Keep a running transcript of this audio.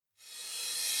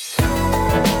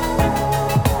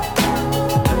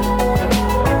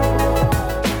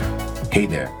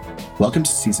Welcome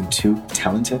to Season 2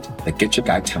 Talented, the Get Your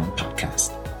Guide Talent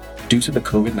podcast. Due to the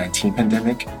COVID-19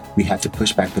 pandemic, we had to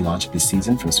push back the launch of this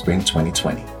season from spring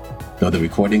 2020. Though the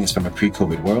recording is from a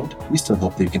pre-COVID world, we still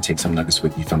hope that you can take some nuggets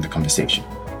with you from the conversation.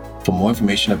 For more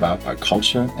information about our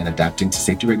culture and adapting to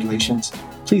safety regulations,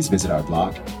 please visit our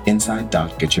blog,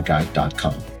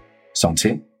 inside.getyourguide.com.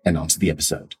 Santé, and on to the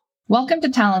episode. Welcome to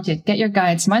Talented, Get Your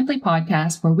Guide's monthly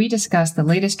podcast where we discuss the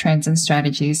latest trends and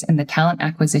strategies in the talent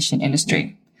acquisition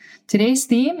industry. Today's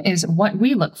theme is what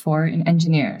we look for in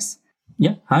engineers.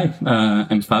 Yeah, hi,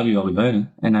 I'm Fabio Oliveira,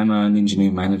 and I'm an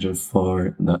engineering manager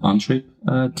for the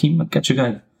OnTrip team at Get Your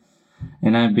Guide.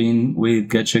 And I've been with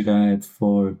Get Your Guide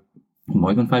for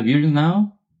more than 5 years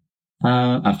now,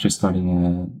 after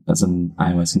starting as an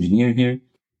iOS engineer here.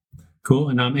 Cool.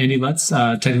 And I'm Andy Lutz,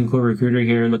 technical recruiter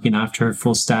here looking after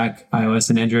full stack iOS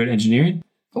and Android engineering.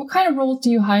 What kind of roles do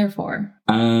you hire for?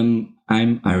 I'm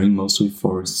hiring mostly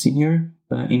for senior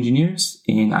engineers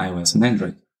in iOS and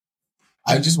Android.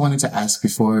 I just wanted to ask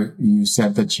before you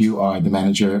said that you are the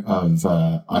manager of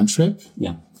OnTrip.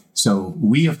 Yeah. So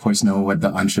we, of course, know what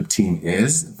the OnTrip team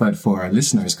is, but for our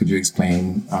listeners, could you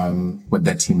explain what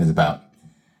that team is about?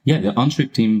 Yeah, the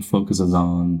OnTrip team focuses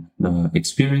on the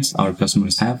experience our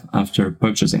customers have after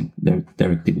purchasing their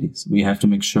activities. We have to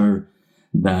make sure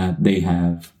that they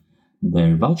have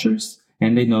their vouchers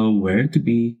and they know where to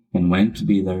be and when to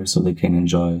be there so they can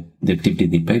enjoy the activity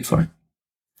they paid for.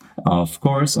 Of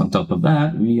course, on top of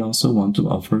that, we also want to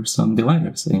offer some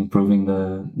delighters, improving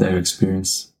their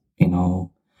experience in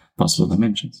all possible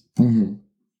dimensions. Mm-hmm.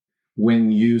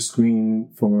 When you screen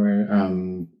for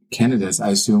candidates, I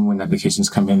assume when applications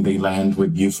come in, they land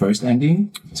with you first,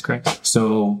 Andy? That's correct.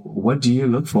 So what do you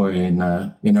look for in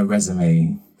a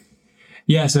resume?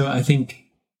 Yeah, so I think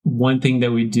one thing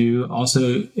that we do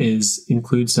also is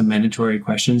include some mandatory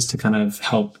questions to kind of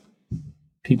help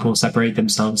people separate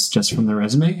themselves just from their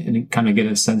resume and kind of get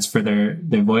a sense for their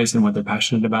voice and what they're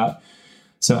passionate about.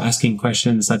 So asking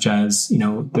questions such as,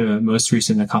 the most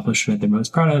recent accomplishment they're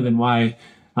most proud of and why,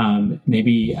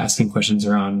 maybe asking questions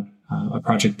around a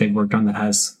project they've worked on that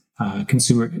has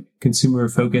consumer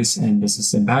focus and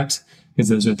business impact, because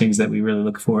those are things that we really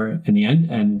look for in the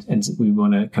end. And we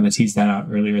want to kind of tease that out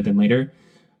earlier than later.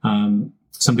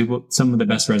 Some of the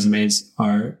best resumes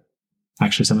are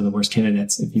actually some of the worst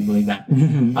candidates, if you believe that.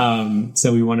 Mm-hmm.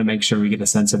 So we want to make sure we get a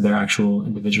sense of their actual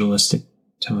individualistic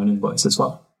tone and voice as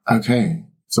well. Okay.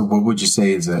 So what would you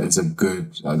say is a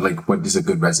good, what is a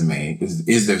good resume?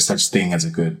 Is there such thing as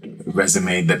a good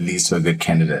resume that leads to a good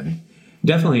candidate?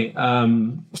 Definitely.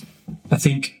 I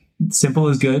think simple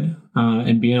is good,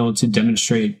 and being able to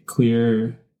demonstrate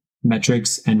clear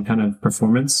metrics and kind of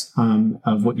performance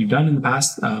of what you've done in the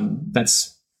past.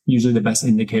 That's usually the best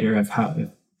indicator of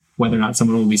whether or not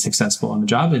someone will be successful on the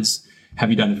job is, have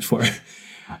you done it before?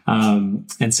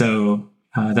 And so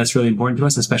that's really important to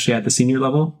us, especially at the senior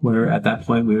level, where at that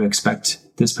point we would expect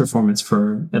this performance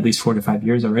for at least 4 to 5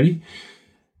 years already.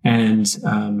 And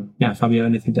Fabio,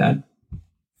 anything to add?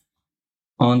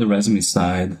 On the resume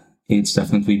side, it's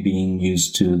definitely being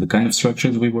used to the kind of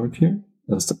structures we work here.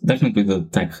 Definitely the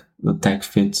tech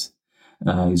fit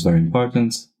is very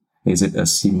important. Is it a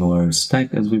similar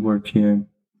stack as we work here?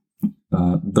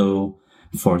 Though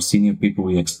for senior people,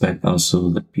 we expect also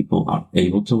that people are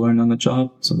able to learn on the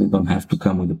job, so they don't have to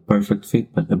come with a perfect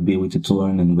fit, but ability to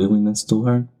learn and willingness to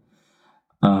learn.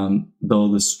 Though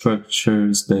the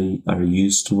structures they are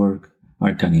used to work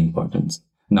are kind of important.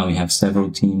 Now we have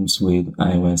several teams with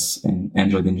iOS and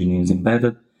Android engineers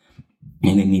embedded,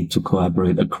 and they need to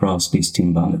collaborate across these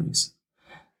team boundaries.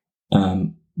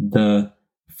 The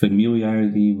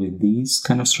familiarity with these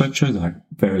kind of structures are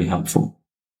very helpful.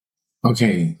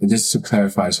 Okay, just to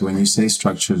clarify, so when you say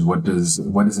structures, what does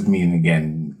it mean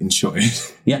again, in short?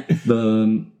 Yeah,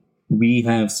 we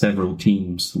have several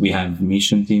teams. We have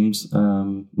mission teams.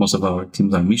 Most of our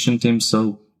teams are mission teams.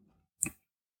 So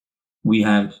we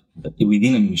have,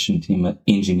 within a mission team,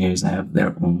 engineers have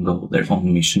their own goal, their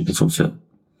own mission to fulfill.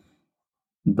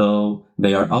 Though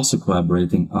they are also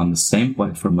collaborating on the same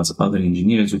platform as other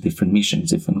engineers with different missions,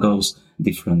 different goals,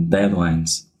 different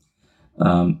deadlines.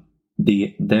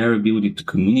 Their ability to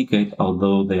communicate,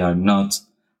 although they are not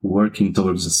working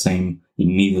towards the same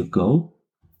immediate goal,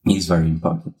 is very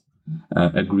important.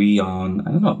 Agree on,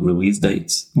 release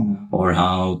dates, or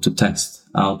how to test,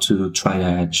 how to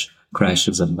triage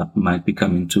crashes that might be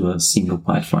coming to a single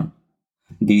platform.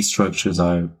 These structures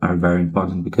are very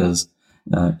important because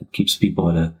it keeps people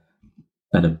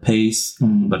at a pace,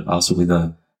 but also with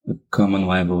a common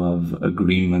level of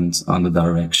agreement on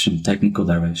the technical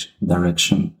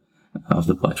direction of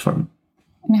the platform.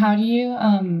 And how do you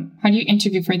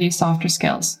interview for these softer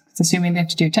skills? It's assuming they have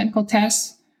to do technical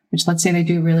tests, which let's say they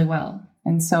do really well.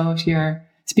 And so if you're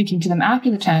speaking to them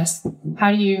after the test,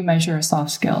 how do you measure a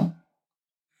soft skill?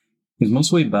 It's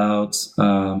mostly about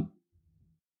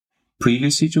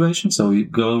previous situations. So we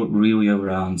go really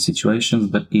around situations,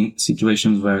 but in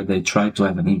situations where they try to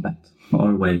have an impact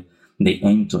or where they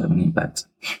aim to have an impact.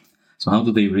 So how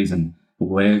do they reason?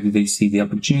 Where did they see the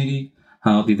opportunity?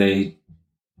 How did they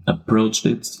approach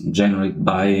it, generate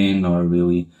buy-in, or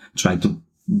really try to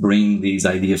bring these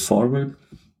ideas forward?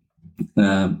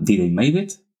 Did they make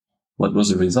it? What was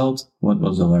the result? What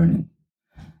was the learning?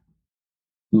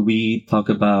 We talk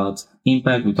about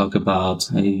impact. We talk about,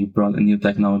 hey, you brought a new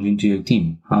technology into your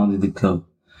team. How did it go?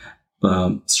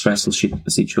 Stressful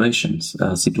situations,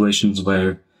 situations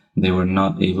where they were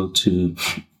not able to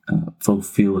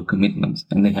fulfill a commitment,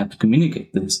 and they had to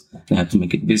communicate this. They had to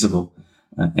make it visible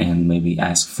and maybe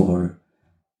ask for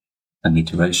an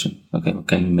iteration. Okay,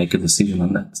 can you make a decision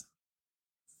on that?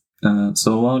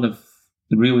 So a lot of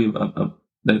really,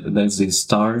 there's this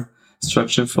STAR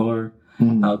structure for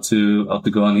how to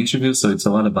go on interviews. So it's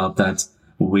a lot about that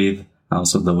with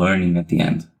also the learning at the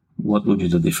end. What would you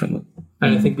do differently?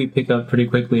 And I think we pick up pretty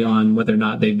quickly on whether or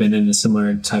not they've been in a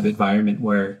similar type environment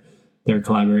where they're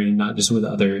collaborating not just with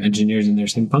other engineers in their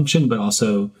same function, but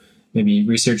also maybe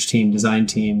research team, design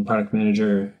team, product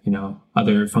manager,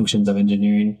 other functions of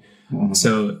engineering.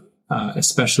 So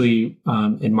especially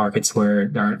in markets where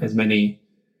there aren't as many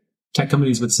tech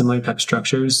companies with similar type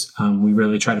structures, we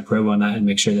really try to probe on that and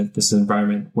make sure that this is an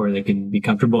environment where they can be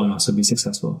comfortable and also be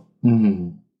successful.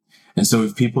 Mm-hmm. And so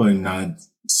if people are not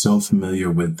so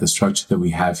familiar with the structure that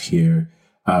we have here,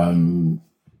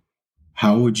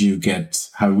 how would you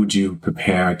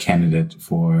prepare a candidate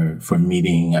for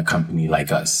meeting a company like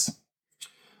us?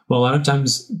 Well, a lot of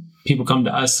times people come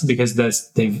to us because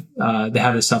they have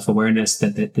the self-awareness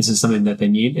that this is something that they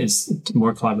need, is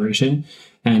more collaboration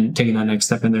and taking that next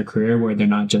step in their career where they're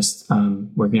not just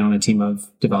working on a team of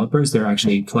developers, they're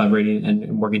actually collaborating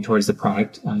and working towards the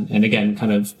product. And again,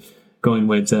 kind of going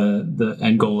with the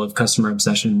end goal of customer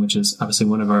obsession, which is obviously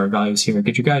one of our values here at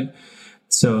Get Your Guide.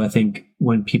 So I think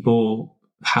when people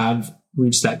have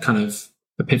reached that kind of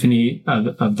epiphany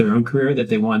of their own career that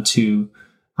they want to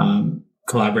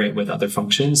collaborate with other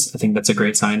functions, I think that's a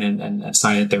great sign and a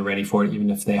sign that they're ready for it,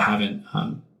 even if they haven't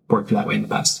worked that way in the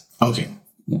past. Okay.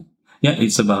 Yeah,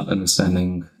 it's about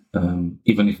understanding,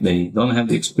 even if they don't have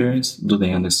the experience, do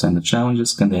they understand the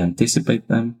challenges? Can they anticipate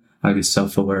them? Are they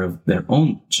self-aware of their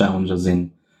own challenges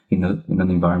in an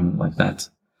environment like that?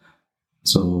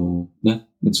 So yeah,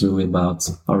 it's really about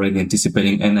already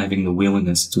anticipating and having the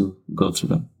willingness to go through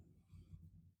them.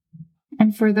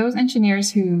 And for those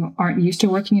engineers who aren't used to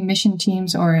working in mission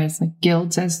teams or as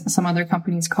guilds, as some other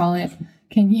companies call it,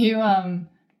 can you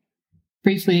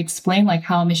briefly explain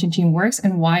how a mission team works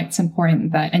and why it's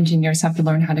important that engineers have to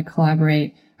learn how to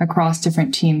collaborate across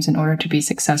different teams in order to be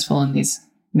successful in these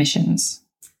missions?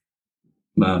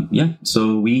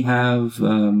 So we have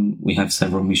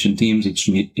several mission teams.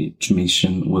 Each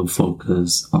mission will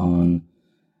focus on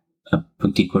a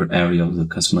particular area of the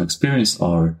customer experience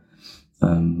or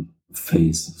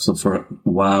phase. So for a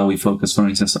while, we focus, for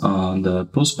instance, on the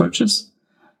post-purchase.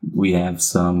 We have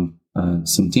some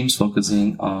teams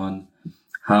focusing on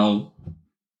how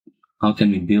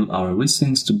can we build our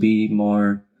listings to be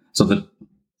more so that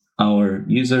our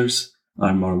users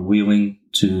are more willing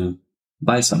to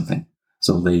buy something.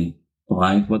 So they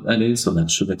like what that is, so that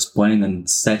should explain and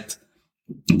set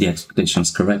the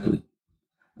expectations correctly.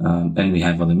 And we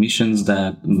have other missions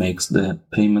that makes the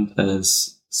payment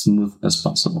as smooth as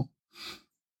possible.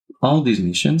 All these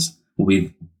missions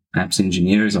with apps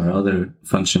engineers or other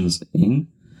functions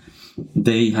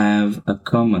they have a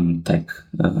common tech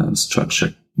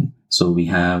structure. So we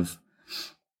have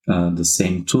the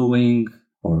same tooling,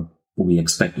 or we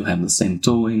expect to have the same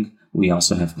tooling. We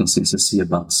also have consistency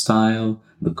about style,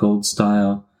 the code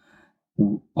style.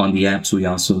 On the apps, we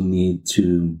also need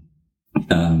to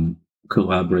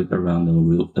collaborate around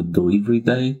a delivery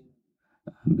day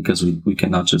because we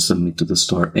cannot just submit to the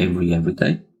store every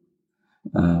day.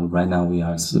 Right now, we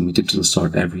are submitted to the store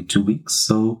every 2 weeks.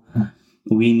 So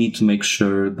we need to make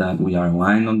sure that we are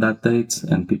aligned on that date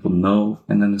and people know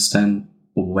and understand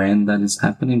when that is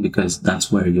happening, because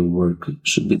that's where your work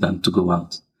should be done to go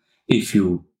out. If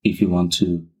you want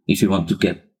to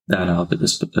get that out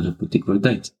at a particular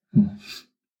date.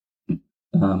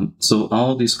 So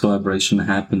all this collaboration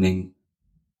happening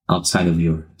outside of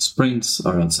your sprints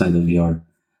or outside of your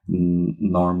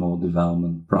normal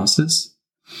development process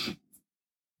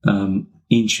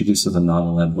introduces another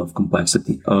level of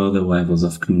complexity, other levels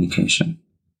of communication.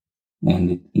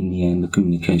 And in the end, the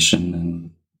communication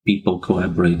and people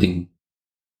collaborating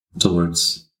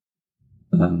towards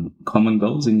common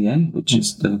goals in the end, which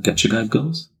is the Get Your Guide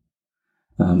goals,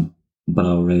 but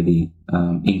already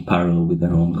in parallel with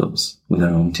their own goals, with their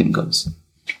own team goals.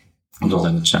 Those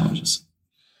are the challenges.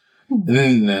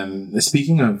 And then,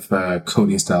 speaking of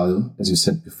coding style, as you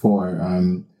said before,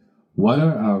 what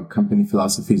are our company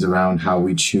philosophies around how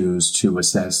we choose to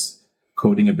assess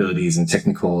coding abilities and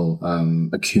technical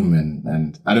acumen?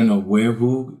 And I don't know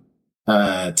who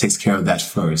takes care of that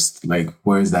first. Like,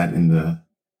 where is that in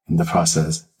the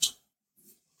process?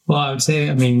 Well, I would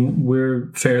say,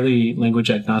 we're fairly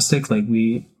language agnostic. Like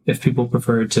if people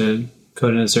prefer to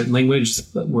code in a certain language,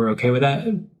 we're okay with that,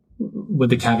 with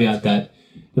the caveat that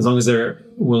as long as they're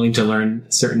willing to learn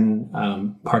certain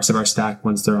parts of our stack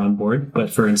once they're on board. But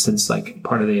for instance, like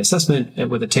part of the assessment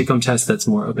with a take-home test that's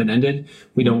more open-ended,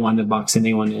 we don't want to box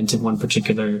anyone into one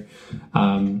particular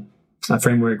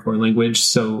framework or language.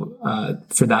 So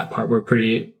for that part, we're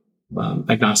pretty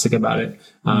agnostic about it.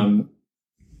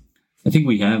 I think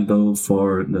we have, though,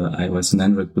 for the iOS and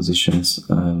Android positions,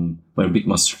 we're a bit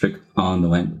more strict on the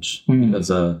language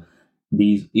because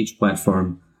each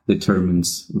platform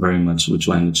determines very much which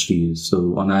language to use.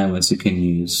 So on iOS, you can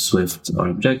use Swift or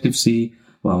Objective-C,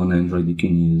 while on Android, you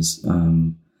can use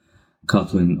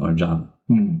Kotlin or Java.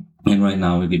 And right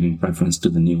now, we're giving preference to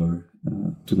the newer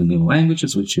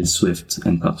languages, which is Swift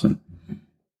and Kotlin.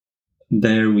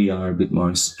 There, we are a bit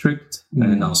more strict,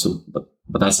 and also,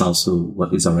 but that's also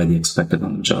what is already expected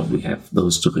on the job. We have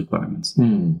those two requirements.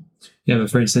 Yeah, but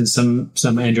for instance,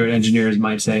 some Android engineers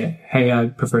might say, hey, I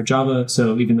prefer Java.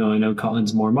 So even though I know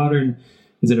Kotlin's more modern,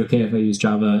 is it okay if I use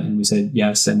Java? And we said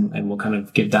yes. And we'll kind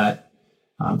of give that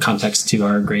context to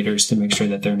our graders to make sure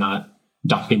that they're not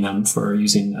docking them for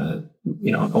using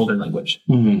an older language.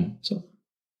 So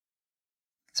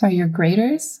Sorry, your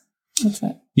graders? What's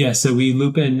that? Yeah, so we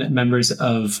loop in members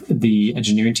of the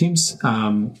engineering teams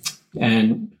and,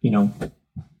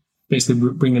 basically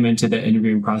bring them into the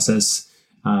interviewing process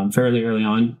fairly early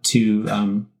on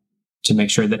to make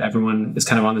sure that everyone is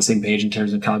kind of on the same page in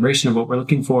terms of calibration of what we're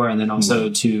looking for, and then also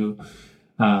to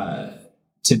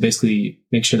basically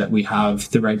make sure that we have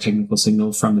the right technical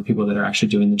signal from the people that are actually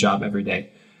doing the job every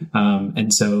day.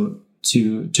 And so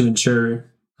to ensure,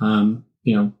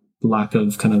 the lack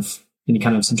of any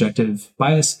kind of subjective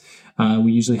bias,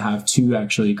 we usually have two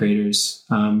actually graders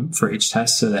for each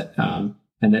test, so that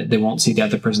and that they won't see the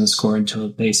other person's score until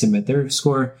they submit their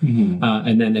score.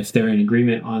 And then if they're in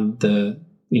agreement on the,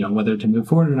 whether to move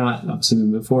forward or not, obviously we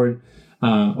move forward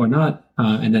or not.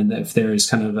 And then if there's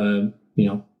kind of a,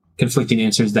 conflicting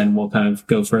answers, then we'll kind of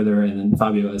go further. And then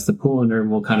Fabio, as the pool owner,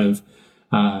 will kind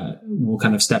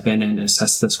of step in and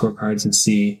assess the scorecards and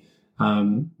see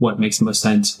what makes the most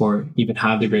sense, or even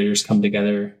have the graders come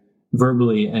together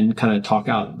verbally and kind of talk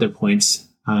out their points.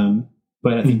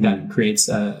 But I think that creates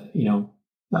a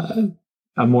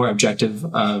more objective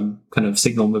kind of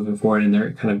signal moving forward, and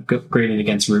they're kind of grading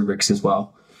against rubrics as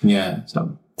well. Yeah.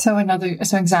 So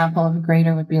example of a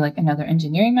grader would be like another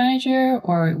engineering manager,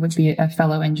 or it would be a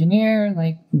fellow engineer,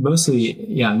 like mostly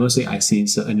ICs,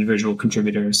 so individual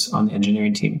contributors on the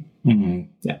engineering team.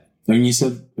 Yeah. When you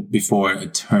said before a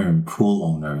term, pool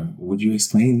owner, would you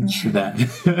explain that?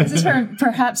 Is this for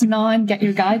perhaps non-Get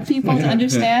Your Guide people to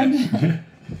understand?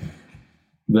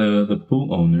 The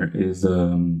pool owner is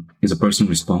a person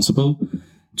responsible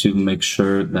to make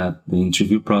sure that the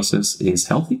interview process is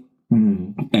healthy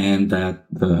and that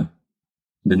the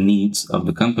needs of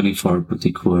the company for a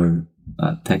particular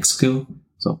tech skill,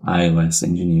 so iOS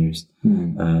engineers,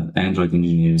 Android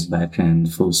engineers,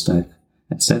 backend, full stack,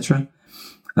 etc.,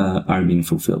 are being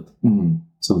fulfilled.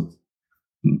 So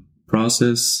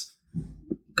process,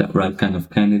 right kind of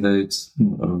candidates,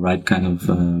 right kind of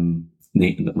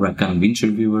the right kind of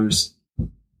interviewers.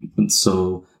 And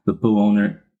so the pool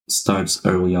owner starts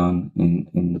early on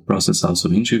in the process also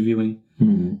interviewing.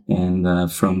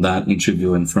 And from that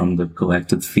interview and from the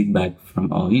collected feedback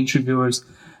from all interviewers,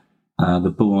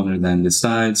 the pool owner then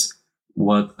decides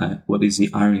what is the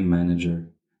hiring manager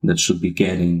that should be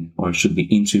getting or should be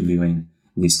interviewing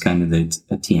these candidates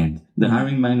at the end. The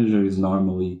hiring manager is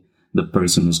normally the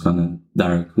person who's going to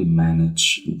directly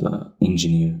manage the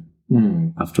engineer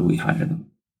after we hire them.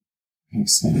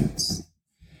 Makes sense.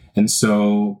 And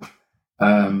so,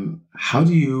 how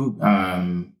do you,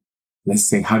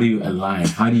 how do you align?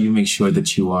 How do you make sure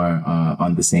that you are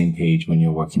on the same page when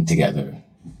you're working together?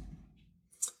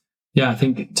 Yeah, I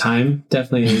think time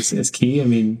definitely is key. I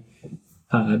mean,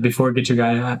 before Get Your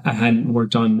Guide, I hadn't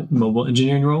worked on mobile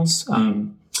engineering roles.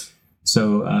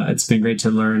 So it's been great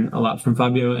to learn a lot from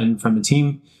Fabio and from the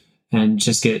team, and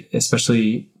just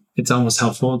it's almost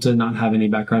helpful to not have any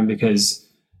background, because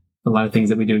a lot of things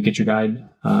that we do at Get Your Guide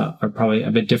are probably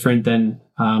a bit different than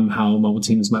how mobile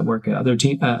teams might work at other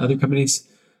companies.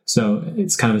 So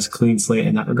it's kind of a clean slate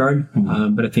in that regard.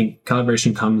 But I think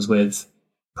collaboration comes with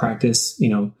practice,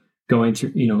 going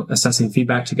through, assessing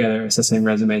feedback together, assessing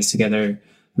resumes together,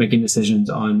 making decisions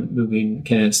on moving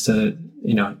candidates to,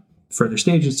 further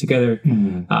stages together.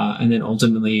 And then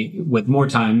ultimately with more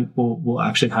time, we'll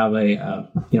actually have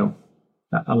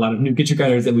a lot of new Get Your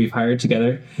Guiders that we've hired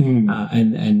together,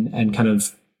 and kind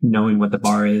of knowing what the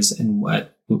bar is and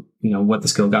what the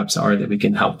skill gaps are that we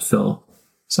can help fill.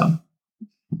 So,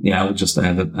 yeah, I would just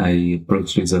add that I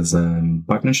approach this as a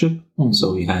partnership.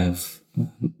 So we have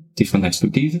different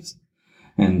expertises,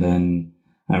 and then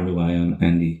I rely on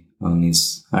Andy on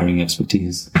his hiring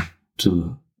expertise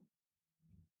to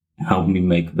help me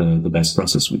make the best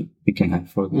process we can have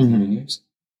for the engineers.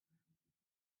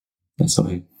 That's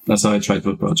how I try to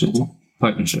approach it.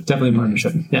 Partnership. Definitely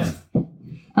partnership. Yeah.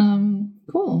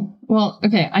 Cool. Well,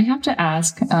 okay. I have to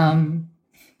ask,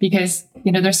 because,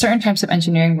 there's certain types of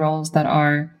engineering roles that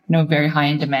are, very high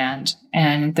in demand,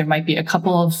 and there might be a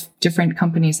couple of different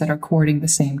companies that are courting the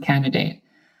same candidate.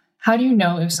 How do you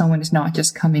know if someone is not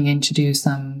just coming in to do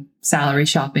some salary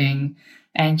shopping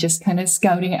and just kind of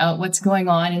scouting out what's going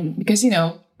on? And because,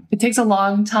 it takes a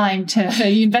long time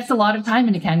you invest a lot of time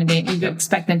in a candidate and you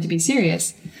expect them to be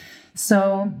serious.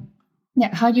 So,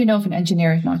 yeah, how do you know if an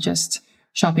engineer is not just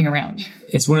shopping around?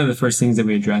 It's one of the first things that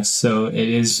we address. So it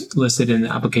is listed in the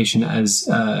application as,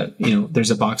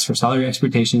 there's a box for salary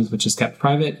expectations, which is kept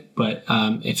private. But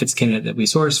if it's a candidate that we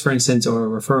source, for instance, or a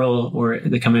referral, or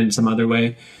they come in some other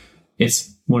way,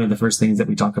 it's one of the first things that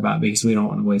we talk about, because we don't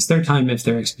want to waste their time if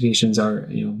their expectations are,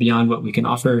 beyond what we can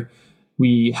offer.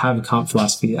 We have a comp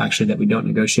philosophy actually that we don't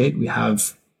negotiate. We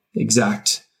have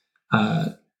exact,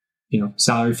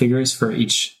 salary figures for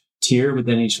each tier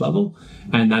within each level.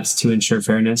 And that's to ensure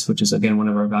fairness, which is again, one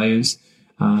of our values.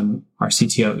 Our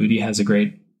CTO, Udi, has a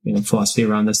great philosophy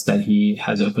around this that he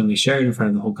has openly shared in front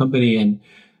of the whole company. And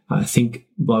I think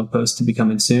blog posts to be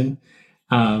coming soon.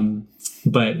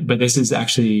 But this is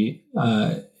actually,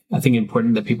 I think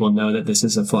important that people know that this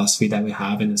is a philosophy that we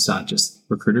have, and it's not just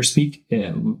recruiter speak.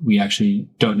 We actually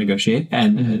don't negotiate.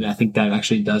 And I think that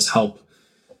actually does help,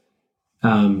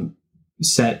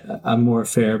 set a more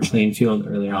fair playing field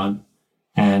early on.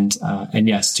 And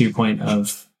yes, to your point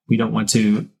of, we don't want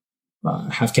to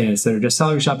have candidates that are just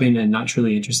salary shopping and not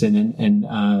truly interested in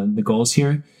the goals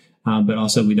here. But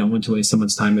also we don't want to waste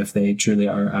someone's time if they truly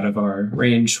are out of our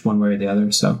range one way or the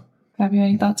other. So, have you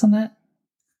any thoughts on that?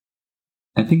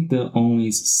 I think the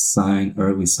only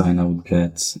early sign I would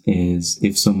get is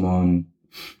if someone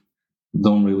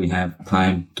don't really have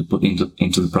time to put into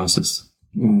the process.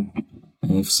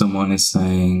 If someone is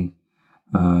saying,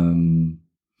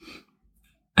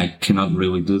 I cannot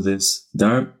really do this,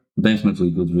 there are definitely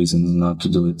good reasons not to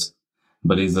do it.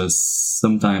 But it's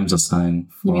sometimes a sign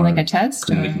for, you mean like a test?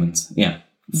 Commitment. Yeah,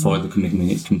 for the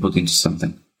commitment you can put into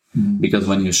something. Because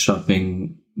when you're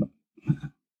shopping,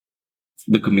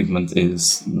 the commitment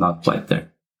is not quite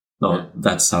there. So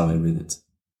that's how I read it.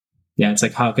 Yeah, it's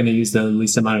like, how can I use the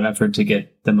least amount of effort to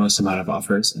get the most amount of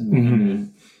offers?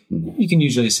 And you can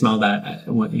usually smell that,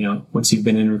 once you've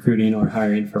been in recruiting or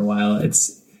hiring for a while. It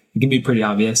can be pretty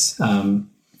obvious.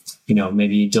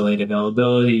 Maybe delayed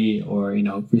availability, or,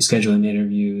 rescheduling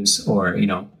interviews, or,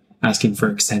 asking for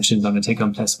extensions on a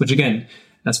take-home test, which again,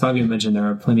 as Fabio mentioned, there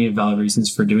are plenty of valid reasons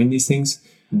for doing these things.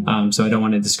 So I don't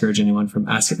want to discourage anyone from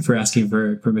asking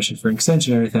for permission for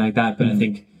extension or anything like that. But I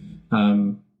think,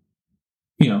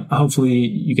 hopefully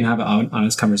you can have an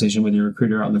honest conversation with your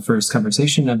recruiter on the first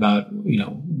conversation about,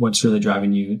 what's really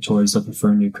driving you towards looking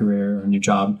for a new career or a new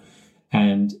job.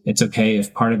 And it's okay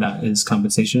if part of that is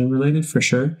compensation related, for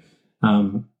sure.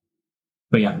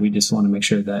 But yeah, we just want to make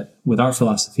sure that with our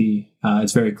philosophy,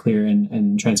 it's very clear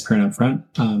and transparent up front.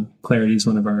 Clarity is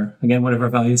one of our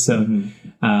values. So,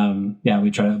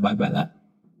 we try to abide by that.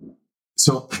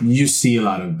 So you see a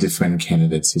lot of different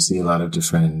candidates. You see a lot of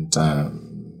different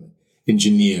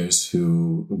engineers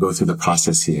who go through the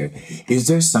process here. Is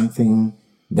there something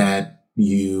that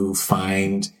you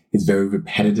find is very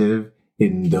repetitive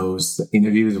in those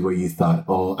interviews where you thought,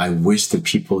 oh, I wish that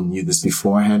people knew this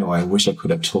beforehand, or I wish I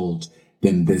could have told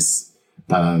them this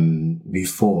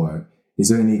before? Is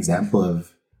there any example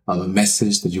of a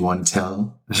message that you want to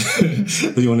tell,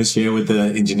 that you want to share with the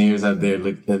engineers out there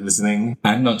listening?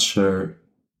 I'm not sure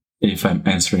if I'm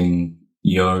answering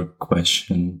your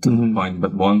question to the point,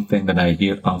 but one thing that I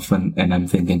hear often, and I'm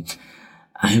thinking,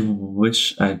 I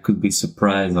wish I could be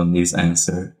surprised on this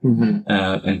answer.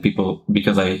 And people,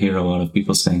 because I hear a lot of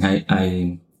people saying,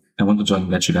 I want to join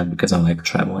Get Your Guide because I like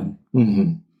traveling.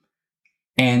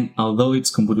 And although it's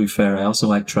completely fair, I also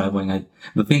like traveling.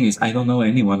 The thing is, I don't know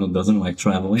anyone who doesn't like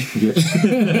traveling.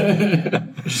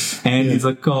 And it's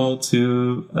a call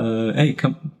to, hey,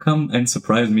 come and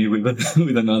surprise me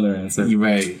with another answer.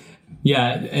 Right. Yeah,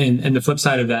 and the flip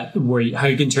side of that, how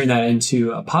you can turn that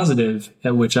into a positive,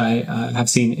 which I have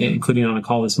seen, including on a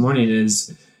call this morning,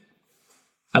 is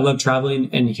I love traveling,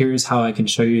 and here's how I can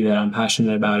show you that I'm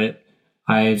passionate about it.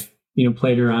 I've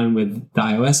played around with the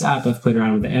iOS app. I've played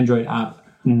around with the Android app.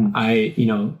 I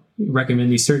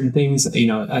recommend these certain things.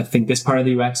 I think this part of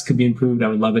the UX could be improved. I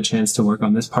would love a chance to work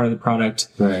on this part of the product.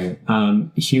 Right.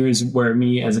 Here's where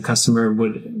me as a customer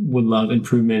would love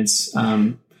improvements.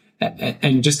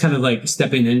 And just kind of like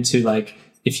stepping into like,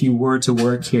 if you were to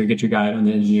work here, Get Your Guide on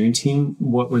the engineering team,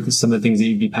 what were some of the things that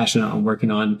you'd be passionate on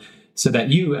working on, so that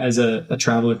you as a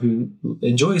traveler who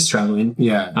enjoys traveling,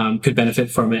 could benefit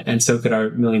from it. And so could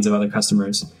our millions of other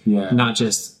customers. Yeah. Not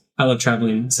just, I love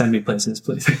traveling, send me places,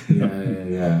 please.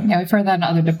 Yeah, we've heard that in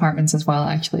other departments as well,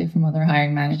 actually, from other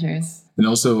hiring managers. And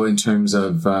also in terms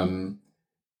of,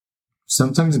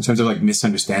 sometimes in terms of like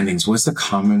misunderstandings, what's the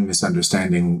common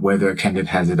misunderstanding, whether a candidate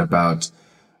has it about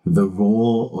the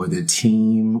role or the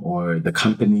team or the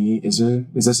company? Is there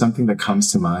something that comes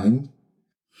to mind?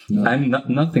 No.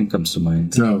 Nothing comes to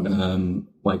mind. No.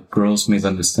 Like gross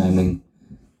misunderstanding.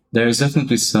 There's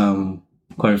definitely some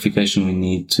clarification we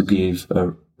need to give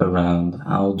around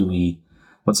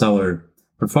what's our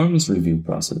performance review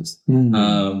process?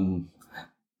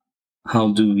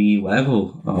 How do we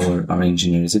level our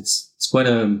engineers? It's quite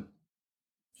a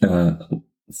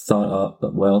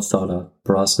well thought out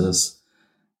process,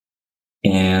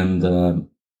 and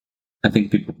I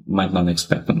think people might not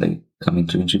expect when they come in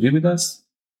to interview with us.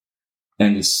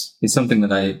 And it's something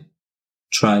that I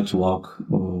try to walk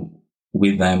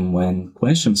with them when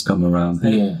questions come around.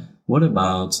 Hey, what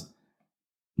about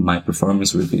my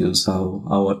performance reviews?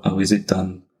 How is it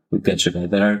done with Get Your Guide?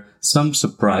 There are some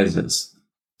surprises.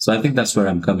 So I think that's where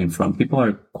I'm coming from. People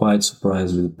are quite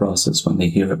surprised with the process when they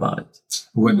hear about it.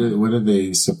 What are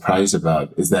they surprised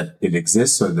about? Is that it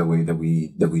exists, or the way that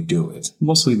we do it?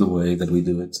 Mostly the way that we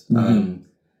do it.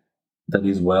 That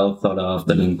is well thought of.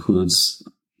 That includes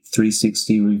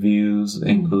 360 reviews.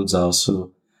 Includes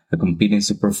also a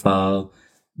competency profile.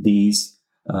 These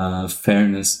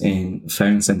fairness and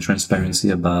transparency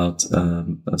about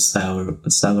a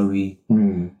salary.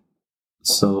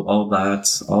 So all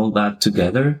that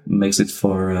together makes it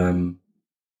for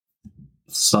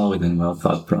solid and well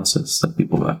thought process that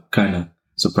people are kind of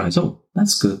surprised. Oh,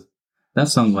 that's good. That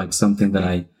sounds like something that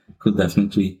I could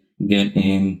definitely get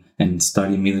in and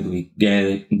start immediately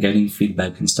getting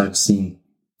feedback and start seeing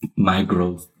my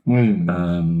growth in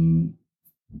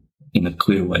a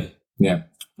clear way. Yeah.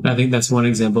 I think that's one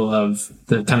example of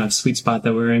the kind of sweet spot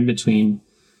that we're in between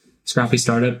scrappy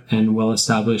startup and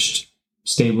well-established,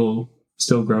 stable,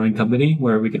 still growing company,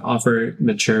 where we can offer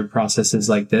mature processes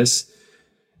like this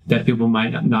that people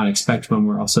might not expect when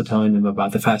we're also telling them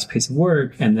about the fast pace of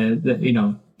work and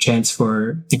the chance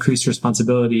for increased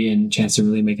responsibility and chance to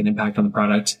really make an impact on the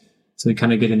product. So we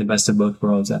kind of get in the best of both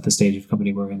worlds at the stage of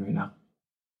company we're in right now.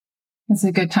 It's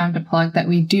a good time to plug that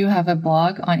we do have a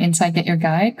blog on Inside Get Your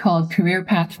Guide called Career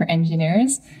Path for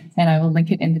Engineers, and I will link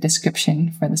it in the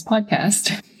description for this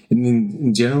podcast. And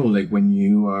in general, like when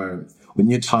you're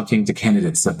talking to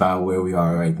candidates about where we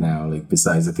are right now, like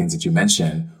besides the things that you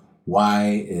mentioned,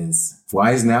 why is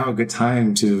now a good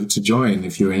time to join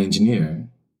if you're an engineer?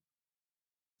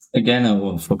 Again, I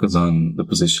will focus on the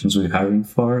positions we're hiring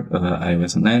for,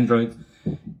 iOS and Android.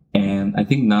 And I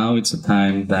think now it's a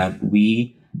time that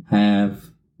we have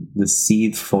the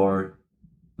seed for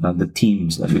the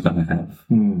teams that we're going to have.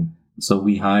 So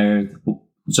we hired,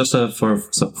 just for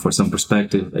some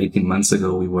perspective, 18 months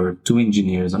ago, we were 2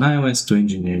 engineers on iOS, 2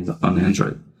 engineers on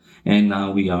Android. And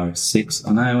now we are 6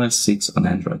 on iOS, 6 on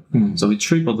Android. So we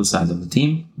tripled the size of the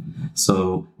team.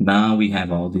 So now we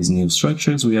have all these new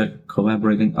structures we are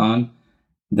collaborating on.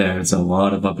 There's a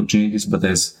lot of opportunities, but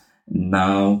there's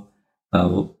now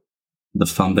the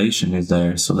foundation is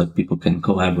there so that people can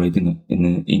collaborate in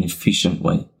an efficient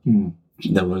way.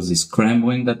 There was this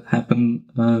scrambling that happened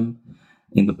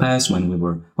in the past when we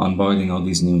were onboarding all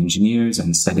these new engineers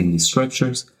and setting these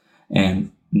structures.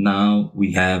 And now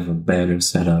we have a better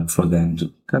setup for them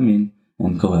to come in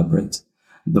and collaborate.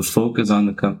 The focus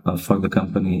on for the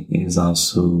company is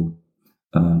also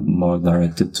more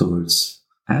directed towards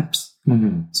apps.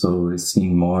 So we're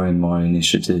seeing more and more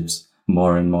initiatives,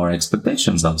 more and more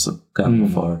expectations also come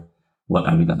for what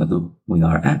are we going to do with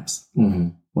our apps?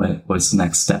 What's the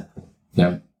next step?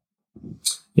 Yeah,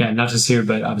 not just here,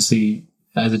 but obviously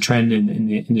as a trend in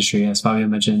the industry, as Fabio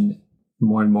mentioned,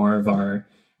 more and more of our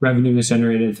revenue is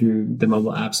generated through the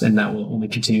mobile apps, and that will only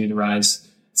continue to rise.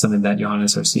 Something that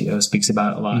Johannes, our CEO, speaks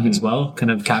about a lot as well,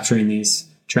 kind of capturing these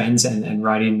trends and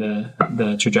riding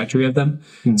the trajectory of them.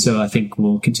 So I think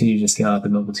we'll continue to scale out the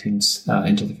mobile teams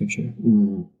into the future.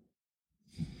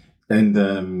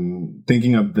 And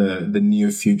thinking of the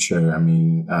near future, I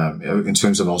mean, in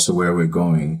terms of also where we're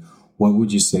going, what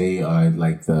would you say are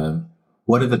like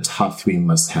what are the top 3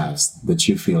 must-haves that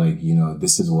you feel like,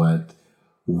 this is what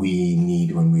we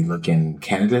need when we look in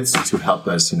candidates to help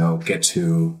us, get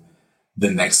to the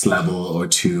next level or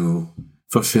to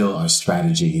fulfill our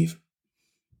strategy?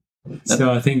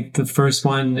 So I think the first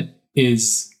one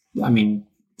is,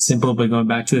 simple, but going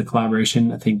back to the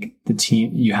collaboration, I think the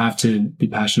team, you have to be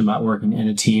passionate about working in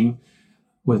a team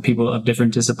with people of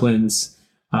different disciplines,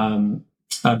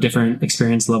 of different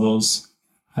experience levels.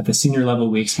 At the senior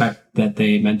level, we expect that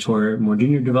they mentor more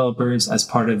junior developers as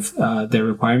part of their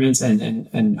requirements,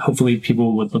 and hopefully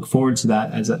people would look forward to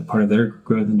that as a part of their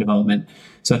growth and development.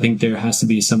 So I think there has to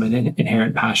be some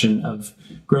inherent passion of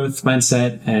growth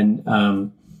mindset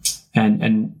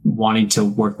and wanting to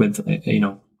work with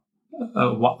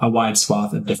a wide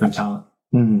swath of different talent.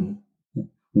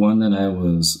 One that I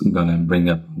was gonna bring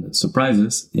up that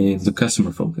surprises is the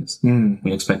customer focus.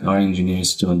 We expect our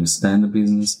engineers to understand the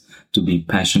business, to be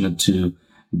passionate, to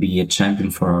be a champion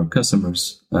for our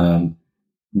customers,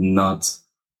 not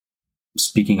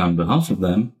speaking on behalf of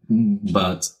them,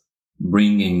 but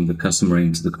bringing the customer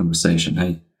into the conversation.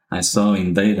 Hey, I saw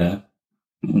in data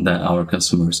that our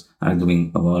customers are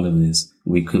doing a lot of this.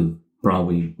 We could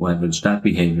probably leverage that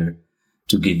behavior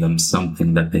to give them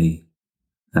something that they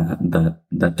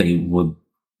that they would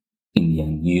in the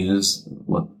end use,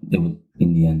 what they would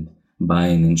in the end buy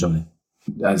and enjoy.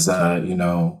 As a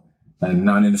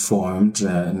non-informed,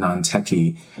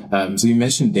 non-techie, so you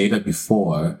mentioned data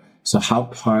before. So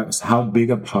how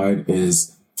big a part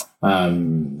is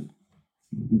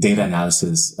data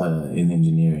analysis in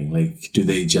engineering? Like, do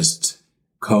they just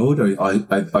code, or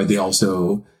are they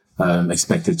also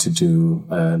expected to do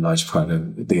a large part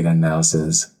of data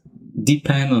analysis?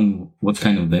 Depend on what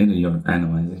kind of data you're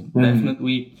analyzing.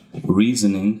 Definitely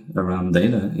reasoning around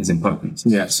data is important.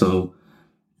 Yeah. So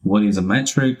what is a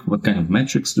metric? What kind of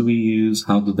metrics do we use?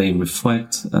 How do they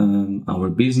reflect our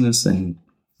business and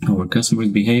our customers'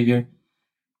 behavior?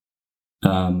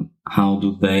 How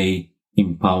do they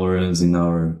empower us in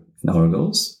our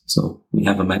goals? So we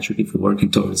have a metric. If we're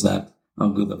working towards that, how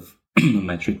good of a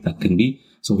metric that can be.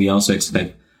 So we also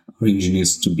expect our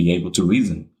engineers to be able to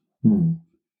reason.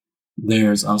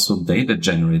 There's also data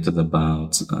generated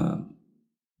about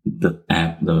the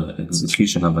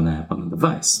execution of an app on a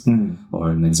device or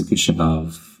an execution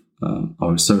of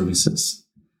our services.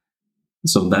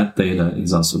 So that data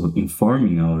is also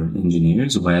informing our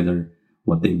engineers whether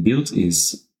what they built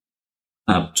is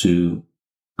up to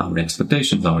our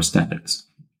expectations, our standards.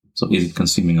 So is it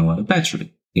consuming a lot of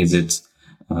battery? Is it,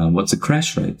 what's the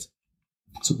crash rate?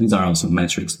 So these are also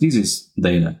metrics. This is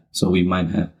data. So we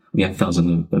have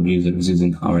thousands of users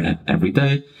using our app every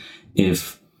day.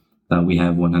 If we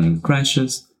have 100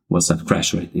 crashes, what's that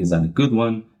crash rate? Is that a good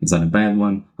one? Is that a bad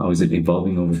one? How is it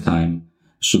evolving over time?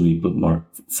 Should we put more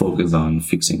focus on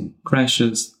fixing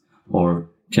crashes, or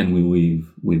can we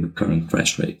live with the current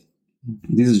crash rate?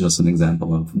 This is just an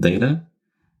example of data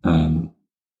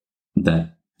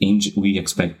that we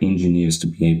expect engineers to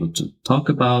be able to talk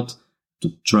about, to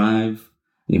drive,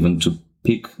 even to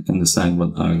pick and decide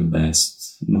what are the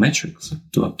best metrics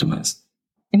to optimize.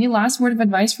 Any last word of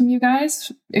advice from you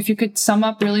guys? If you could sum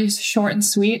up really short and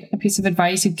sweet, a piece of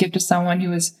advice you'd give to someone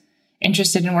who is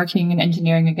interested in working in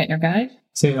engineering and Get Your Guide?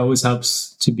 Say it always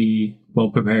helps to be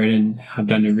well prepared and have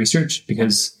done your research,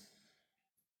 because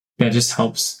that just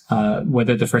helps,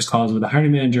 whether the first call is with a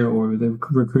hiring manager or with a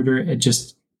recruiter, it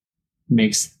just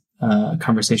makes a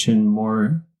conversation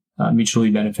more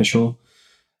mutually beneficial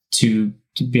to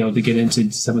be able to get into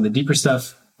some of the deeper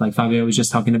stuff, like Fabio was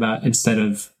just talking about, instead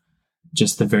of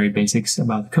just the very basics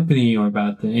about the company or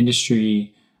about the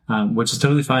industry, which is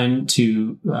totally fine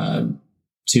to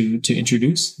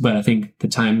introduce. But I think the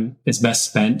time is best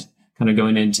spent kind of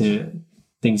going into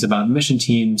things about mission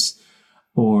teams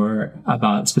or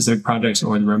about specific projects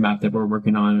or the roadmap that we're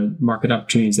working on, or market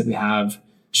opportunities that we have,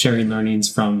 sharing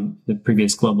learnings from the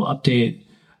previous global update,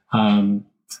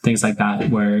 things like that,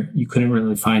 where you couldn't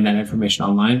really find that information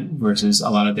online versus a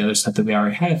lot of the other stuff that we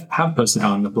already have posted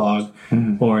on the blog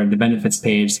or the benefits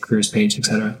page, the careers page,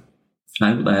 etc.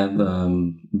 I would add,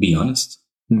 be honest.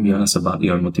 Be honest about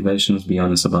your motivations, be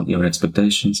honest about your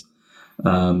expectations,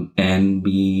 and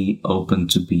be open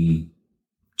to be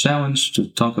challenged, to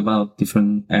talk about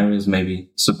different areas, maybe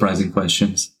surprising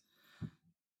questions.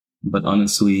 But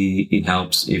honestly, it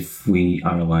helps if we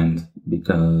are aligned,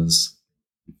 because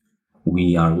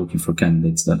we are looking for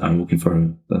candidates that are looking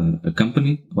for a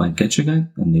company like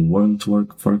GetYourGuide, and they want to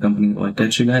work for a company like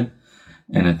GetYourGuide.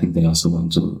 And I think they also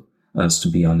want us to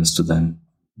be honest to them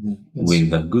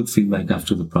with good feedback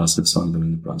after the process or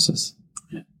during the process.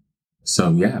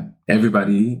 So yeah,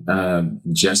 everybody,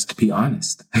 just be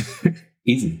honest.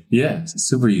 Easy. Yeah,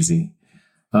 super easy.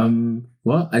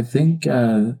 Well, I think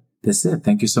that's it.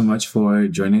 Thank you so much for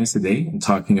joining us today and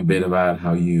talking a bit about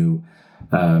how you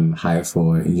hire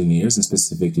for engineers, and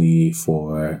specifically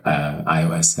for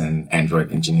iOS and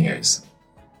Android engineers.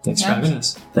 Thanks for having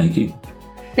us. Thank you.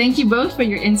 Thank you both for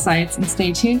your insights, and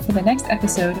stay tuned for the next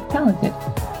episode of Talented.